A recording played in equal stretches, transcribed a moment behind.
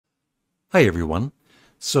Hi, everyone.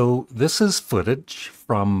 So this is footage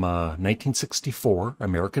from 1964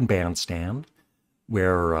 American Bandstand,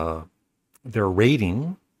 where they're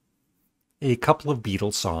rating a couple of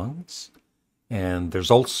Beatles songs. And there's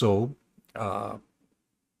also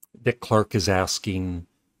Dick Clark is asking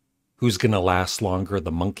who's going to last longer,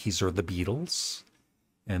 the Monkees or the Beatles.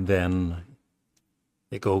 And then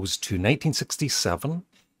it goes to 1967,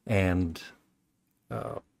 and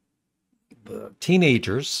the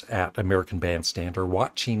teenagers at American Bandstand are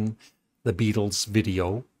watching the Beatles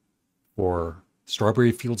video for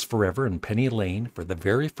Strawberry Fields Forever and Penny Lane for the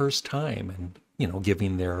very first time, and,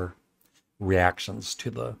 giving their reactions to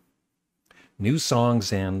the new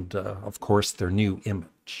songs and, of course, their new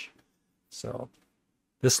image. So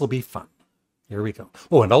this will be fun. Here we go.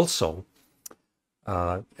 Oh, and also,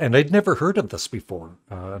 and I'd never heard of this before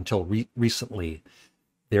until recently,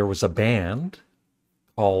 there was a band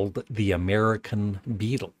called the American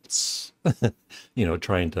Beatles,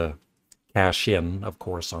 trying to cash in, of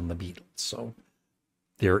course, on the Beatles. So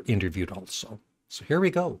they're interviewed also. So here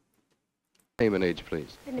we go. Name and age,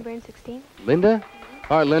 please. Linda Byrne, 16. Linda?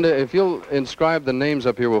 All right, Linda, if you'll inscribe the names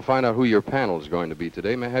up here, we'll find out who your panel is going to be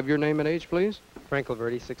today. May I have your name and age, please? Frank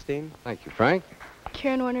Alverdi, 16. Thank you, Frank.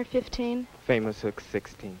 Karen Warner, 15. Famous Hook,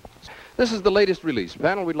 16. This is the latest release.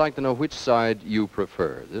 Panel, we'd like to know which side you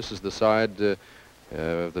prefer. This is the side, the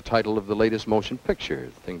title of the latest motion picture,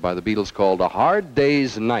 the thing by the Beatles called A Hard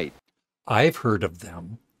Day's Night. I've heard of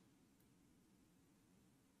them.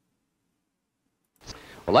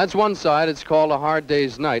 Well, that's one side. It's called A Hard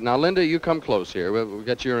Day's Night. Now, Linda, you come close here. We'll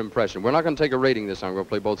get your impression. We're not going to take a rating this time. We're going to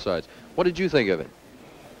play both sides. What did you think of it?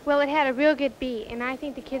 Well, it had a real good beat, and I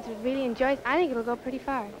think the kids would really enjoy it. I think it'll go pretty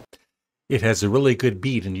far. It has a really good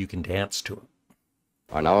beat, and you can dance to it.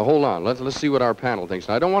 All right, now, hold on. Let's see what our panel thinks.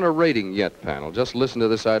 Now, I don't want a rating yet, panel. Just listen to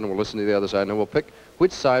this side, and we'll listen to the other side, and then we'll pick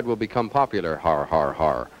which side will become popular, har, har,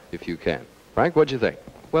 har, if you can. Frank, what'd you think?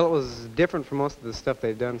 Well, it was different from most of the stuff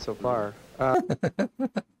they've done so far.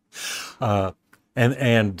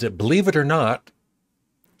 And believe it or not,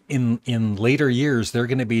 in later years, they're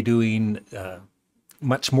going to be doing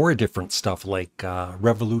much more different stuff like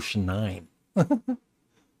Revolution 9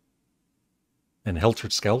 and Helter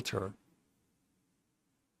Skelter.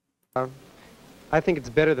 I think it's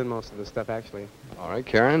better than most of the stuff, actually. All right,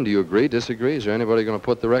 Karen, do you agree, disagree? Is there anybody going to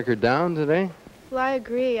put the record down today? Well, I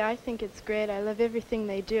agree. I think it's great. I love everything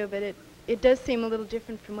they do, but it does seem a little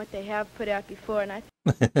different from what they have put out before, and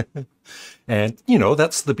And,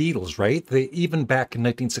 that's the Beatles, right? Even back in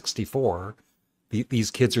 1964, these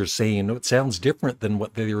kids are saying, it sounds different than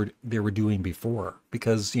what they were doing before,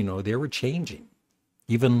 because, they were changing,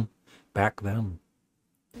 even back then.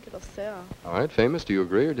 I think it'll sell. All right, Famous, do you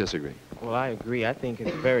agree or disagree? Well, I agree. I think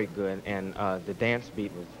it's very good, and the dance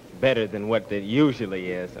beat was better than what it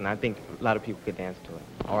usually is, and I think a lot of people could dance to it.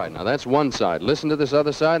 All right, now that's one side. Listen to this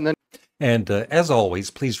other side, and then... And as always,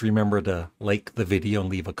 please remember to like the video and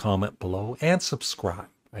leave a comment below, and subscribe.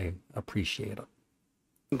 I appreciate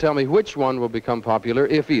it. tell me which one will become popular,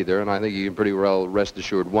 if either, and I think you can pretty well rest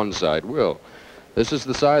assured one side will. This is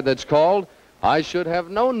the side that's called I Should Have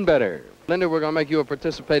Known Better. Linda, we're going to make you a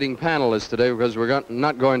participating panelist today because we're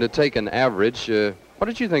not going to take an average. What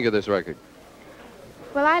did you think of this record?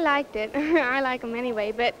 Well, I liked it. I like them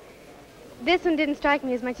anyway, but this one didn't strike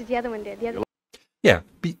me as much as the other one did. Yeah,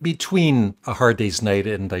 between A Hard Day's Night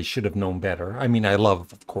and I Should Have Known Better, I mean, I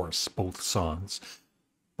love, of course, both songs,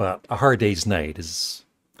 but A Hard Day's Night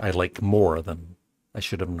I like more than I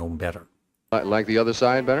Should Have Known Better. Like the other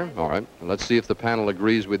side better? All right. Let's see if the panel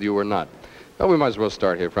agrees with you or not. Well, we might as well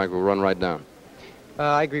start here, Frank. We'll run right down.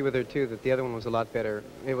 I agree with her, too, that the other one was a lot better.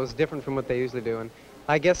 It was different from what they usually do, and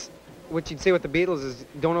I guess what you'd say with the Beatles is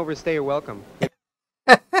don't overstay your welcome.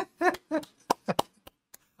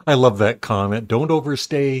 I love that comment. Don't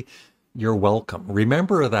overstay your welcome.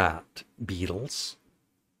 Remember that, Beatles.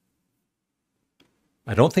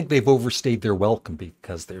 I don't think they've overstayed their welcome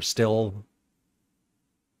because they're still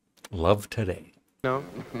loved today. No?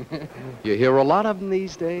 You hear a lot of them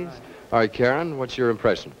these days? All right, Karen, what's your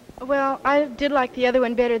impression? Well, I did like the other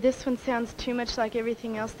one better. This one sounds too much like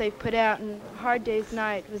everything else they've put out, and Hard Day's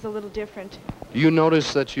Night was a little different. Do you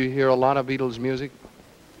notice that you hear a lot of Beatles music?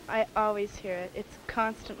 I always hear it. It's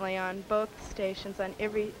constantly on both stations, on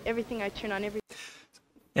everything I turn on.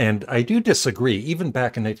 And I do disagree. Even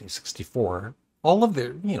back in 1964, all of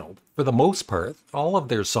their, for the most part, all of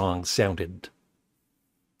their songs sounded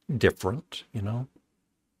different,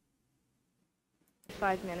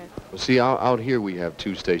 5 minutes. Well, see, out here we have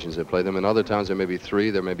 2 stations that play them. In other towns there may be 3,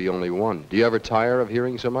 there may be only 1. Do you ever tire of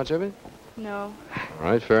hearing so much of it? No. All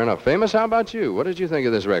right, fair enough. Famous, how about you? What did you think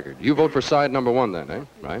of this record? You vote for side number 1 then, eh?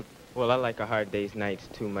 Right? Well, I like A Hard Day's Night's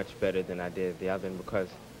too much better than I did the other one because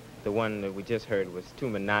the one that we just heard was too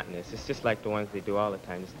monotonous. It's just like the ones they do all the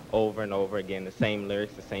time, just over and over again, the same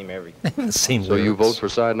lyrics, the same everything. The same So you lyrics. vote for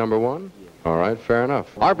side number one? All right, fair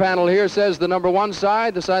enough. Our panel here says the number one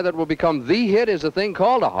side, the side that will become the hit, is a thing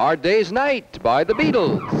called A Hard Day's Night by the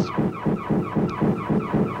Beatles.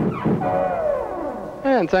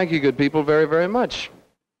 And thank you, good people, very, very much.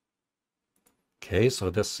 Okay, so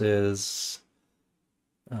this is,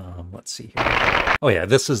 let's see here. Oh yeah,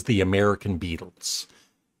 this is the American Beatles.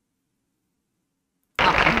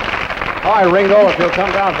 All right, Ringo, if you'll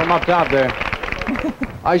come down from up top there.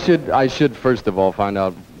 I should first of all find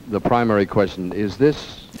out the primary question. Is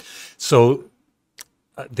this... So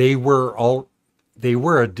they were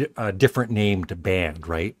a different named band,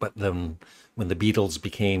 right? But then when the Beatles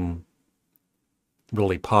became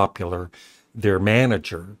really popular, their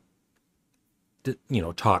manager,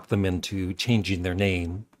 talked them into changing their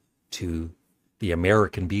name to the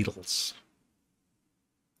American Beatles.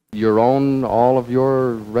 Your own, all of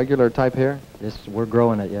your regular type hair? Yes, we're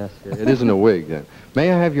growing it, yes. It isn't a wig, then.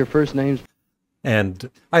 May I have your first names? And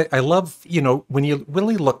I love, when you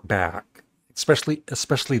really look back, especially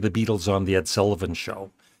the Beatles on the Ed Sullivan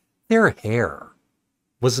Show, their hair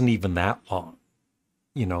wasn't even that long,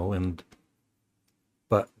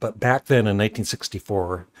 but back then in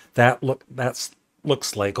 1964, that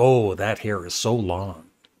looks like, oh, that hair is so long.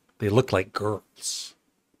 They look like girls.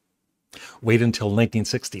 Wait until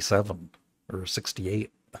 1967 or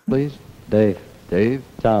 68. Please. Dave. Dave.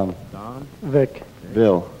 Tom. Don. Vic.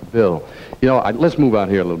 Bill. Bill. Let's move out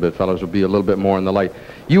here a little bit, fellas. We'll be a little bit more in the light.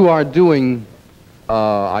 You are doing,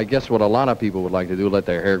 I guess, what a lot of people would like to do, let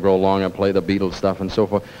their hair grow long and play the Beatles stuff and so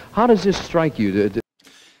forth. How does this strike you?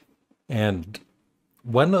 And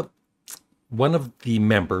one of the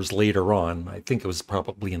members later on, I think it was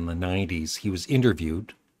probably in the 90s, he was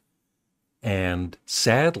interviewed. And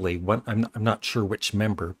sadly, I'm not sure which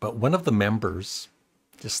member, but one of the members,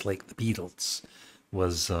 just like the Beatles,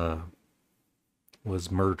 was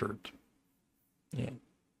murdered. Yeah.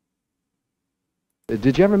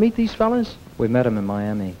 Did you ever meet these fellas? We met him in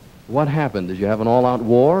Miami. What happened? Did you have an all-out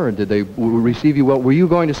war, or did they receive you well? Were you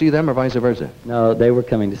going to see them, or vice versa? No, they were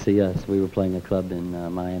coming to see us. We were playing a club in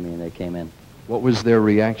Miami, and they came in. What was their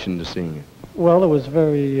reaction to seeing you? Well, it was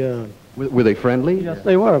very... Were they friendly? Yes,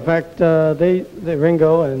 they were. In fact,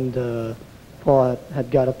 Ringo and Paul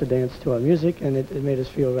had got up to dance to our music, and it made us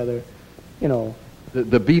feel rather,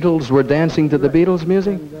 The Beatles were dancing to the Beatles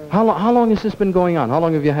music? And, How long has this been going on? How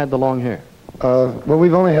long have you had the long hair? Well,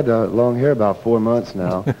 we've only had the long hair about 4 months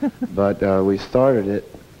now, but we started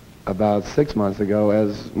it about 6 months ago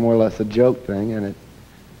as more or less a joke thing, and it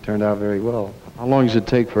turned out very well. How long does it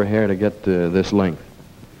take for hair to get this length?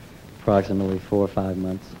 Approximately 4 or 5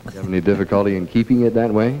 months. Do you have any difficulty in keeping it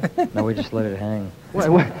that way? No, we just let it hang.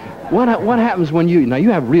 What happens when you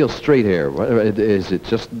have real straight hair? Is it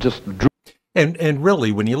just And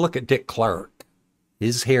really, when you look at Dick Clark,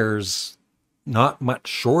 his hair's not much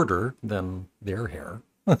shorter than their hair.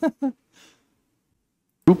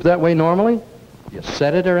 droop that way normally? You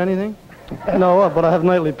set it or anything? No, but I have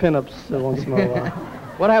nightly pinups once in a while.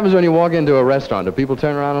 What happens when you walk into a restaurant? Do people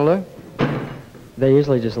turn around and look? They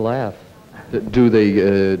usually just laugh. Do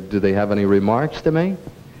they have any remarks to make?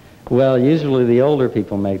 Well, usually the older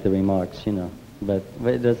people make the remarks, but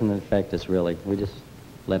it doesn't affect us really. We just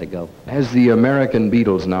let it go. As the American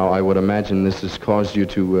Beatles now, I would imagine this has caused you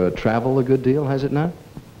to travel a good deal, has it not?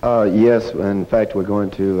 Yes, in fact, we're going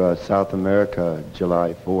to South America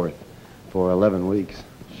July 4th for 11 weeks.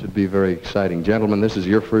 Should be very exciting. Gentlemen, this is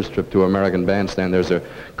your first trip to American Bandstand. There's a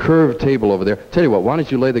curved table over there. Tell you what, why don't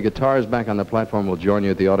you lay the guitars back on the platform? We'll join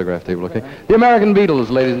you at the autograph table, okay? The American Beatles,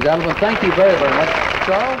 ladies and gentlemen. Thank you very, very much.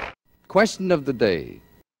 Charles? Question of the day.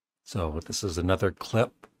 So this is another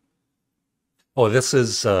clip. Oh, this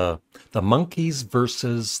is the Monkees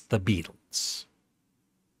versus the Beatles.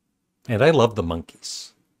 And I love the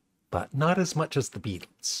Monkees, but not as much as the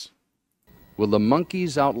Beatles. Will the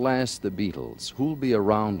Monkees outlast the Beatles? Who'll be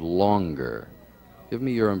around longer? Give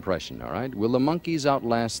me your impression, all right? Will the Monkees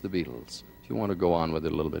outlast the Beatles? If you want to go on with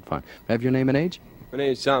it a little bit, fine. Have your name and age? My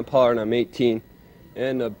name is John Pollard, and I'm 18.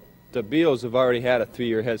 And the Beatles have already had a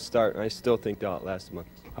 3-year head start, and I still think they'll outlast the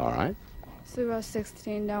Monkees. All right. Sue Rose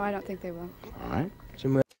 16. No, I don't think they will. All right.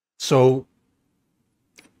 So,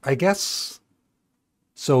 I guess,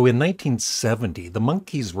 so in 1970, the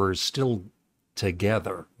Monkees were still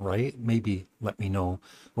together, right? Maybe let me know,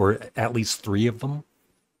 or at least 3 of them.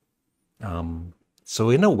 So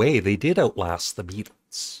in a way, they did outlast the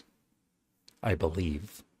Beatles, I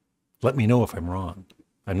believe. Let me know if I'm wrong.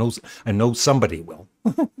 I know somebody will.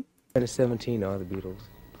 At 17 are the Beatles.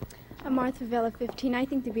 Martha Villa, 15. I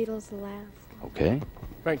think the Beatles will last. Okay.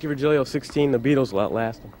 Frank DiVirgilio, 16. The Beatles will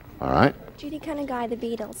outlast them. All right. Judy Guy, the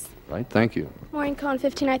Beatles. Right, thank you. Maureen Cohen,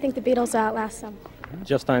 15. I think the Beatles will outlast them.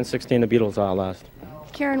 Justine, 16. The Beatles will outlast.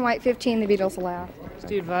 Karen White, 15. The Beatles will last.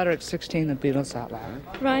 Steve Voderick, 16. The Beatles will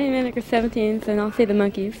outlast. Ronnie Maneker, 17. And I'll say the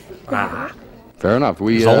Monkees. Fair enough.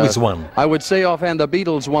 There's always one. I would say offhand the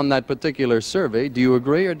Beatles won that particular survey. Do you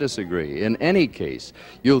agree or disagree? In any case,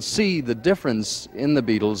 you'll see the difference in the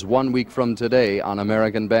Beatles 1 week from today on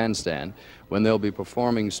American Bandstand when they'll be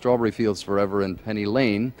performing Strawberry Fields Forever and Penny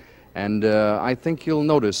Lane. And I think you'll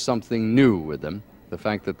notice something new with them. The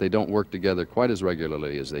fact that they don't work together quite as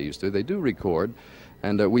regularly as they used to. They do record.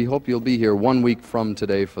 And we hope you'll be here 1 week from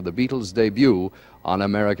today for the Beatles' debut on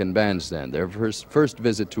American Bandstand, their first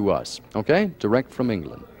visit to us. Okay? Direct from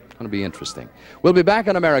England. It's going to be interesting. We'll be back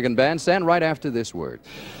on American Bandstand right after this word.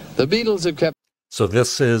 The Beatles have kept... So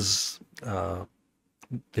this is,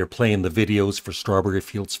 they're playing the videos for Strawberry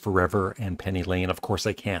Fields Forever and Penny Lane. Of course,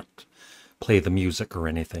 I can't play the music or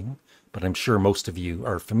anything, but I'm sure most of you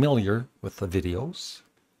are familiar with the videos.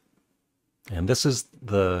 And this is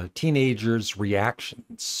the teenagers'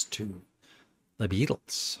 reactions to the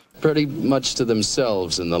Beatles. Pretty much to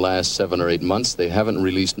themselves in the last 7 or 8 months. They haven't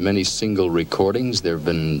released many single recordings. There have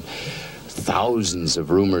been thousands of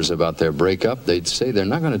rumors about their breakup. They'd say they're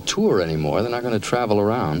not going to tour anymore. They're not going to travel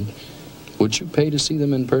around. Would you pay to see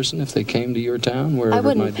them in person if they came to your town, wherever I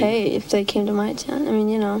wouldn't it might pay if they came to my town. I mean,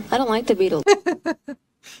 you know, I don't like the Beatles.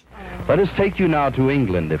 Let us take you now to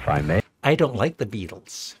England, if I may. I don't like the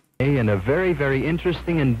Beatles. And a very, very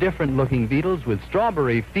interesting and different-looking Beatles with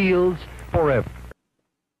Strawberry Fields Forever.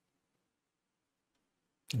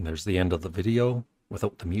 And there's the end of the video,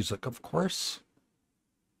 without the music, of course.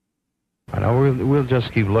 I know, we'll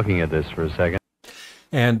just keep looking at this for a second.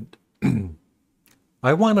 And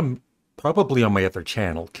I want to, probably on my other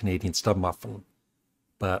channel, Canadian Stubmuffin,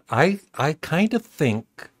 but I kind of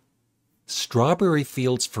think Strawberry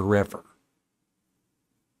Fields Forever,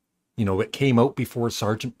 you know, it came out before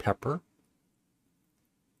Sgt. Pepper.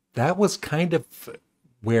 That was kind of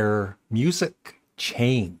where music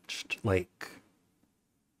changed, like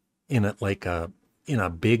in a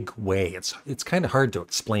big way. It's kind of hard to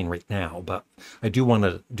explain right now, but I do want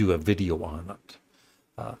to do a video on it.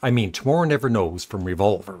 I mean, Tomorrow Never Knows from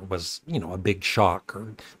Revolver was, you know, a big shock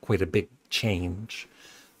or quite a big change.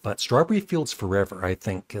 But Strawberry Fields Forever, I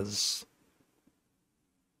think, is,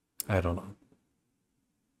 I don't know.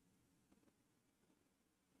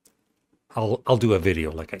 I'll do a video,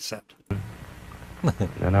 like I said.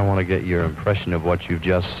 And I want to get your impression of what you've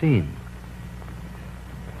just seen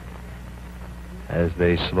as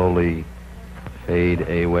they slowly fade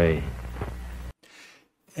away.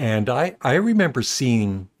 And I remember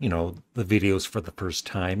seeing, you know, the videos for the first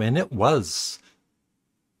time, and it was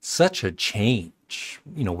such a change,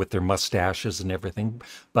 you know, with their mustaches and everything.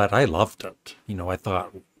 But I loved it. You know, I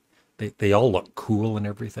thought they all look cool and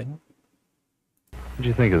everything. What did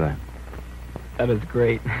you think of that? That is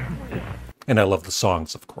great. And I love the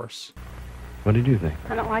songs, of course. What did you think?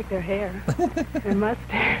 I don't like their hair. Their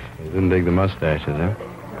mustache. You didn't dig the mustaches, huh?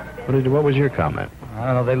 What was your comment?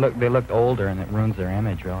 I don't know, they looked older and it ruins their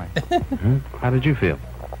image, really. How did you feel?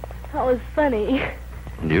 That was funny.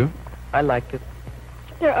 And you? I liked it.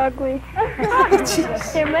 They're ugly.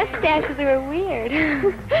 Their mustaches were weird.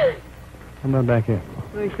 How about back here?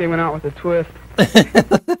 I think they went out with a twist.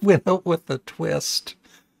 Went out with a twist.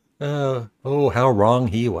 Oh, how wrong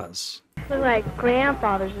he was. Look like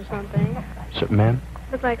grandfathers or something. Ma'am?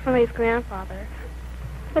 Looked like somebody's grandfather.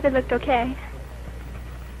 But it looked okay.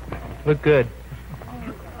 Looked good.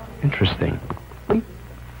 Interesting.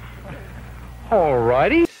 All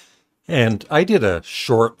righty. And I did a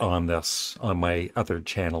short on this on my other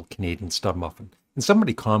channel, Canadian Stubmuffin. And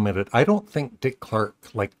somebody commented, I don't think Dick Clark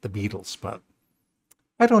liked the Beatles, but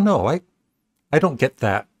I don't know. I don't get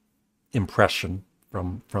that impression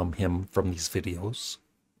from him from these videos.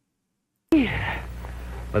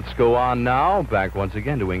 Let's go on now, back once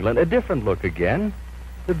again to England. A different look again,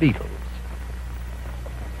 the Beatles.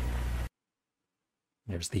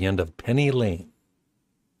 There's the end of Penny Lane.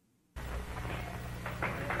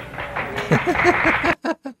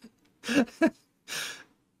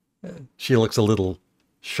 She looks a little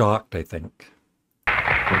shocked, I think.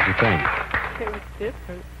 What'd you think? It was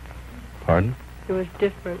different. Pardon? It was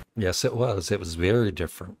different. Yes, it was. It was very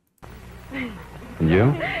different. And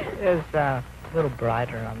you? It was a little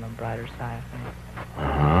brighter on the brighter side, I think.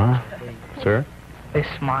 Uh-huh. Sir? They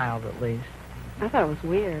smiled, at least. I thought it was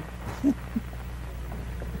weird.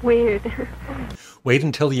 Weird. Wait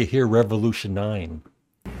until you hear Revolution 9.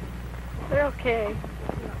 They're okay.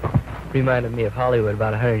 Reminded me of Hollywood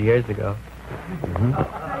about 100 years ago.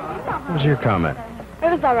 What was your comment?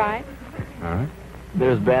 It was all right. All right.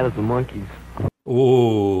 They're as bad as the monkeys.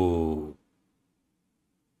 Ooh.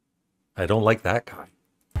 I don't like that guy.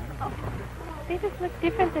 They just look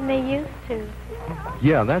different than they used to.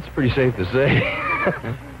 Yeah, that's pretty safe to say.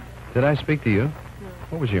 Did I speak to you?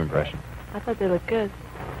 What was your impression? I thought they looked good.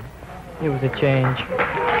 It was a change.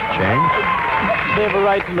 Change? They have a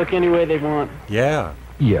right to look any way they want. Yeah.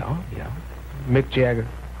 Yeah. Mick Jagger.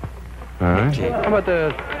 All right. Jagger. How about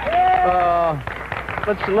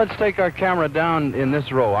the... let's take our camera down in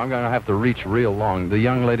this row. I'm going to have to reach real long. The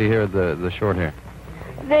young lady here, the short hair.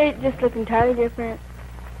 They just look entirely different.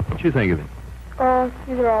 What you think of it?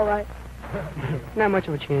 These are all right. Not much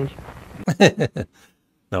of a change.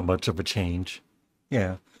 Not much of a change.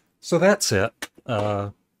 Yeah. So that's it.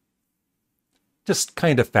 Just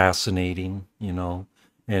kind of fascinating, you know.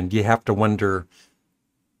 And you have to wonder,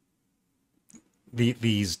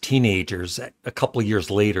 these teenagers, a couple of years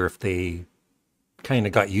later, if they kind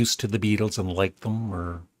of got used to the Beatles and liked them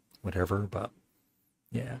or whatever. But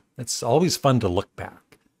yeah, it's always fun to look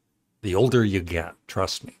back. The older you get,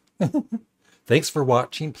 trust me. Thanks for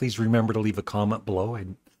watching. Please remember to leave a comment below.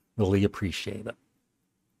 I'd really appreciate it.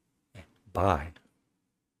 Bye.